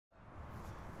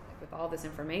with all this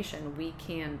information, we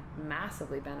can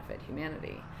massively benefit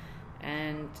humanity.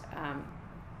 And,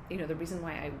 the reason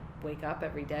why I wake up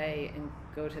every day and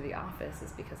go to the office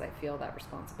is because I feel that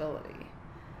responsibility.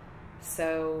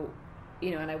 So,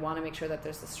 and I want to make sure that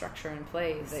there's a structure in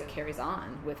place that carries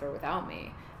on with or without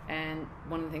me. And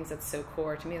one of the things that's so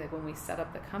core to me, like when we set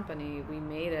up the company, we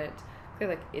made it clear,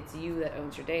 like it's you that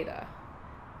owns your data.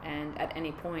 And at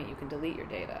any point you can delete your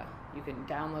data. You can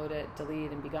download it,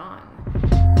 delete, and be gone.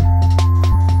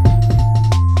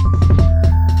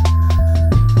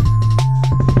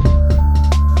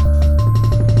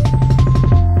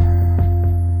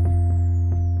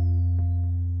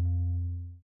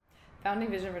 Founding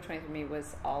vision for 23andMe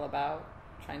was all about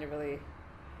trying to really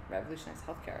revolutionize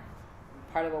healthcare.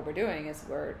 Part of what we're doing is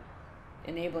we're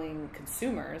enabling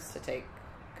consumers to take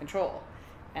control.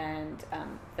 And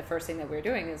the first thing that we're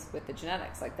doing is with the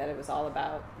genetics, like that it was all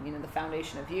about, the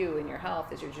foundation of you and your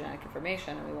health is your genetic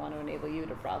information, and we want to enable you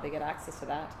to broadly get access to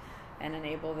that and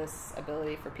enable this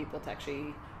ability for people to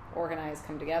actually organize,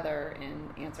 come together,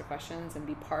 and answer questions and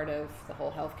be part of the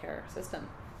whole healthcare system.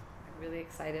 I'm really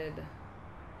excited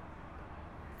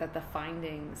that the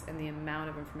findings and the amount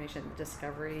of information, the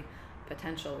discovery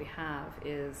potential we have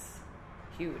is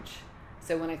huge.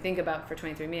 So when I think about for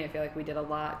 23andMe, I feel like we did a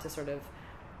lot to sort of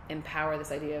empower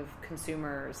this idea of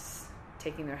consumers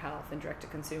taking their health and direct to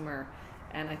consumer.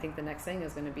 And I think the next thing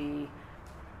is going to be,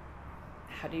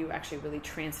 how do you actually really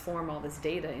transform all this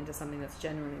data into something that's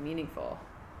genuinely meaningful?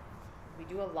 We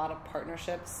do a lot of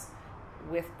partnerships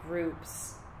with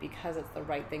groups because it's the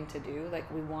right thing to do.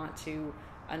 Like we want to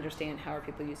understand how are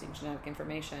people using genetic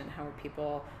information, how are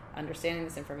people understanding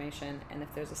this information, and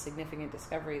if there's a significant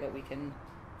discovery that we can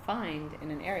find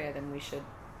in an area, then we should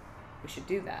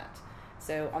do that.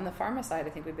 So on the pharma side,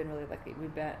 I think we've been really lucky.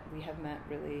 We have met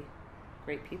really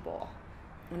great people,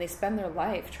 and they spend their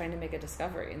life trying to make a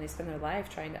discovery, and they spend their life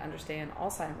trying to understand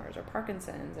Alzheimer's or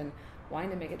Parkinson's and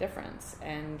wanting to make a difference.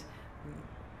 And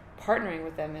partnering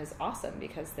with them is awesome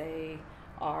because they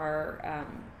are,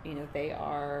 they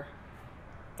are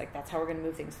like, that's how we're going to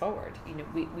move things forward.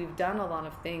 We've done a lot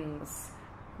of things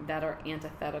that are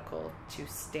antithetical to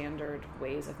standard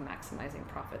ways of maximizing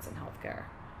profits in healthcare.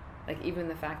 Like even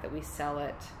the fact that we sell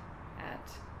it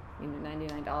at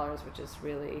 $99, which is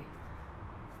really,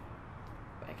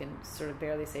 I can sort of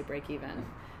barely say break even.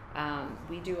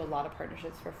 We do a lot of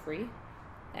partnerships for free,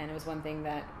 and it was one thing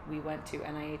that we went to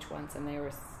NIH once, and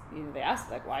they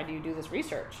asked, like, why do you do this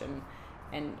research?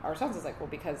 And our response is like, well,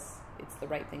 because it's the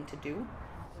right thing to do.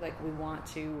 Like we want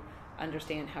to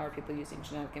understand how are people using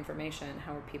genetic information,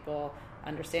 how are people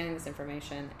understanding this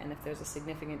information, and if there's a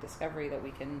significant discovery that we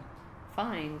can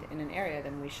find in an area,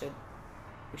 then we should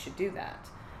do that.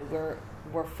 We're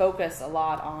focused a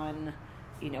lot on,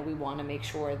 we want to make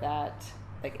sure that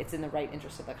like it's in the right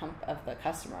interest of the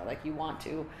customer. Like you want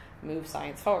to move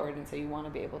science forward, and so you want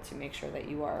to be able to make sure that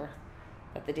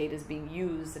that the data is being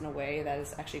used in a way that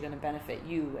is actually going to benefit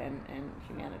you and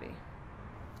humanity.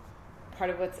 Part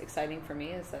of what's exciting for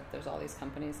me is that there's all these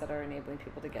companies that are enabling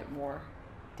people to get more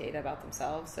data about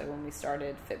themselves. So when we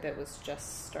started, Fitbit was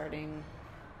just starting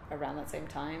around that same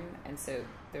time, and so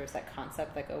there was that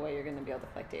concept like, oh, well, you're going to be able to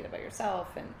collect data about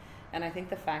yourself, and I think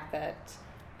the fact that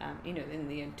in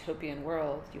the utopian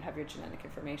world you have your genetic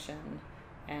information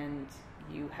and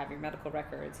you have your medical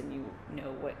records, and you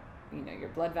know what your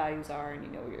blood values are, and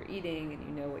you know what you're eating, and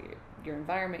you know what your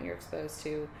environment you're exposed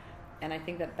to. And I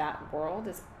think that world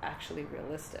is actually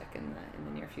realistic in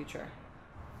the near future.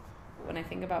 When I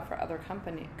think about for other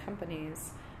companies,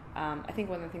 I think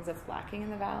one of the things that's lacking in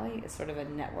the Valley is sort of a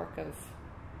network of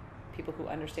people who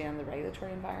understand the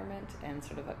regulatory environment and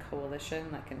sort of a coalition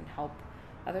that can help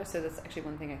others. So that's actually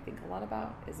one thing I think a lot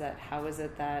about, is that how is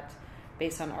it that,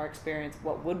 based on our experience,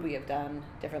 what would we have done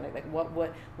differently? Like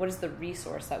what is the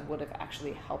resource that would have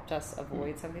actually helped us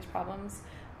avoid some of these problems?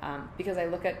 Because I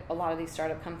look at a lot of these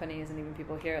startup companies and even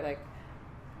people here, like,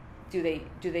 do they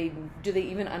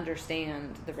even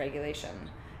understand the regulation?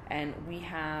 And we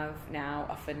have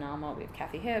now we have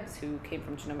Kathy Hibbs, who came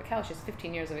from Genomic Health. She has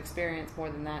 15 years of experience, more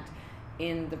than that,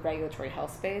 in the regulatory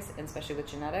health space, and especially with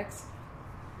genetics.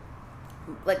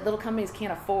 Like little companies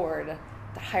can't afford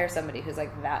to hire somebody who's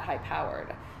like that high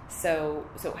powered. So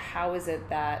how is it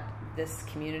that this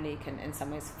community can in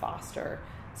some ways foster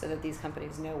so that these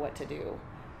companies know what to do?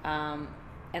 And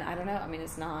I don't know, I mean,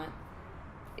 it's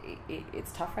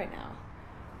tough right now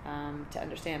to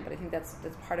understand, but I think that's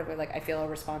part of where, like, I feel a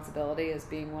responsibility as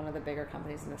being one of the bigger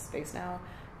companies in this space now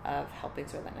of helping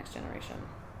sort of that next generation.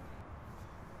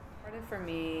 Part of it for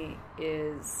me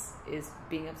is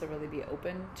being able to really be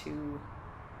open to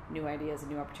new ideas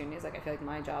and new opportunities. Like, I feel like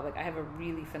my job, like, I have a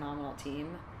really phenomenal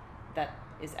team that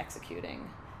is executing.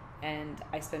 And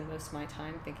I spend most of my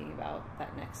time thinking about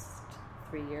that next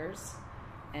 3 years.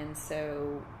 And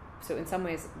so in some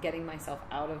ways, getting myself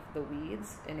out of the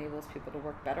weeds enables people to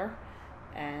work better.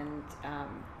 And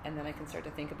then I can start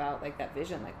to think about like that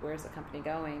vision, like where's the company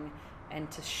going, and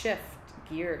to shift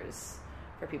gears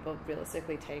for people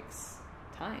realistically takes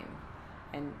time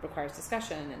and requires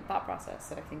discussion and thought process.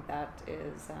 So I think that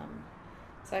is,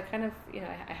 so I kind of,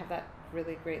 I have that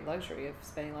really great luxury of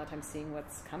spending a lot of time seeing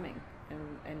what's coming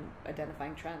and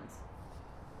identifying trends.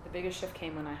 The biggest shift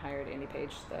came when I hired Andy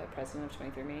Page, the president of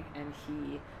 23andMe, and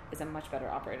he is a much better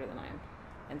operator than I am.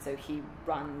 And so he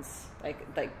runs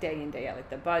like day in, day out, like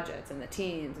the budgets and the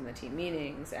teams and the team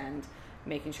meetings and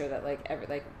making sure that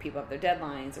people have their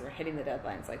deadlines and we're hitting the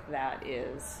deadlines. Like that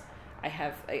is,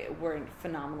 we're a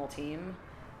phenomenal team,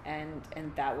 and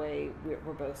that way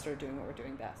we're both sort of doing what we're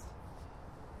doing best.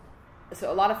 So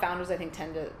a lot of founders, I think,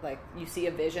 tend to, like, you see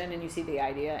a vision and you see the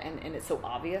idea and it's so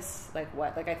obvious, like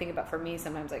I think about, for me,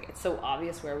 sometimes, like, it's so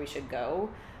obvious where we should go,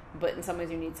 but in some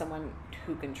ways you need someone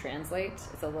who can translate.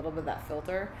 It's a little bit of that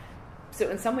filter. So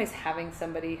in some ways, having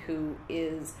somebody who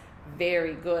is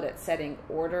very good at setting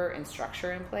order and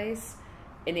structure in place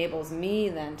enables me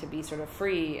then to be sort of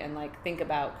free and like think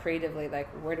about creatively, like,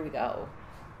 where do we go?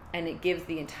 And it gives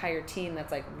the entire team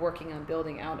that's like working on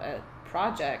building out a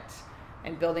project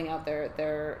and building out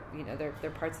their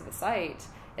parts of the site,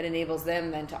 it enables them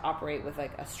then to operate with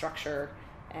like a structure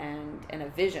and a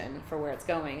vision for where it's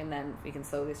going, and then we can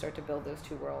slowly start to build those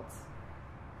two worlds.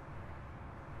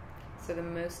 So the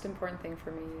most important thing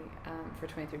for me, for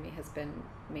 23andMe, has been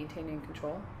maintaining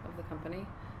control of the company.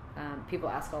 People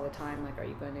ask all the time, like, are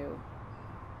you going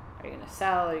to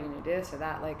sell? Are you going to do this or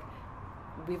that? Like,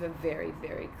 we have a very,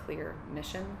 very clear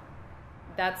mission.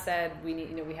 That said, we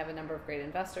have a number of great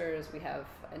investors. We have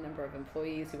a number of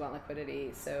employees who want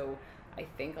liquidity. So I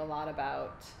think a lot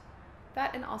about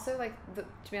that, and also, like,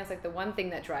 to be honest, like, the one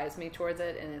thing that drives me towards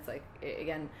it, and it's like,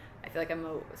 again, I feel like I'm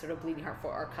a sort of bleeding heart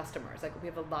for our customers. Like, we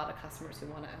have a lot of customers who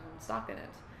want to own stock in it,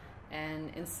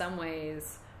 and in some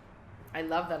ways, I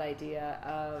love that idea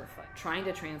of trying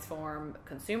to transform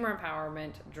consumer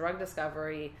empowerment, drug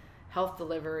discovery, health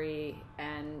delivery,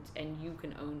 and you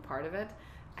can own part of it.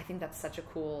 I think that's such a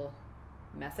cool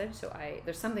message. So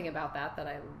there's something about that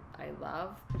I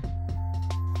love.